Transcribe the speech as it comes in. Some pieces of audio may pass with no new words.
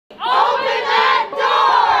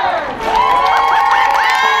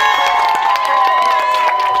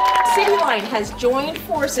has joined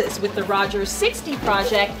forces with the Rogers 60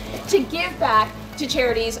 Project to give back to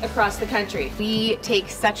charities across the country. We take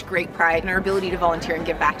such great pride in our ability to volunteer and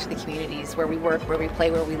give back to the communities where we work, where we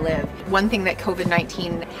play, where we live. One thing that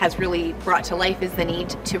COVID-19 has really brought to life is the need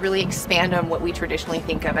to really expand on what we traditionally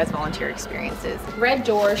think of as volunteer experiences. Red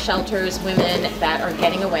Door shelters women that are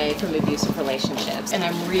getting away from abusive relationships, and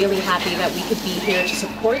I'm really happy that we could be here to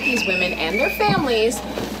support these women and their families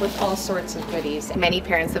with all sorts of goodies. Many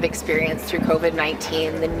parents have experienced through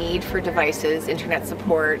COVID-19 the need for devices, internet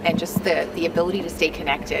support, and just the ability to stay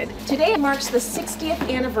connected. Today marks the 60th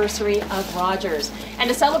anniversary of Rogers, and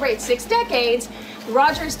to celebrate 6 decades, the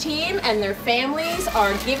Rogers team and their families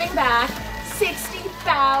are giving back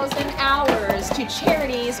 60,000 hours to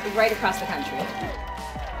charities right across the country.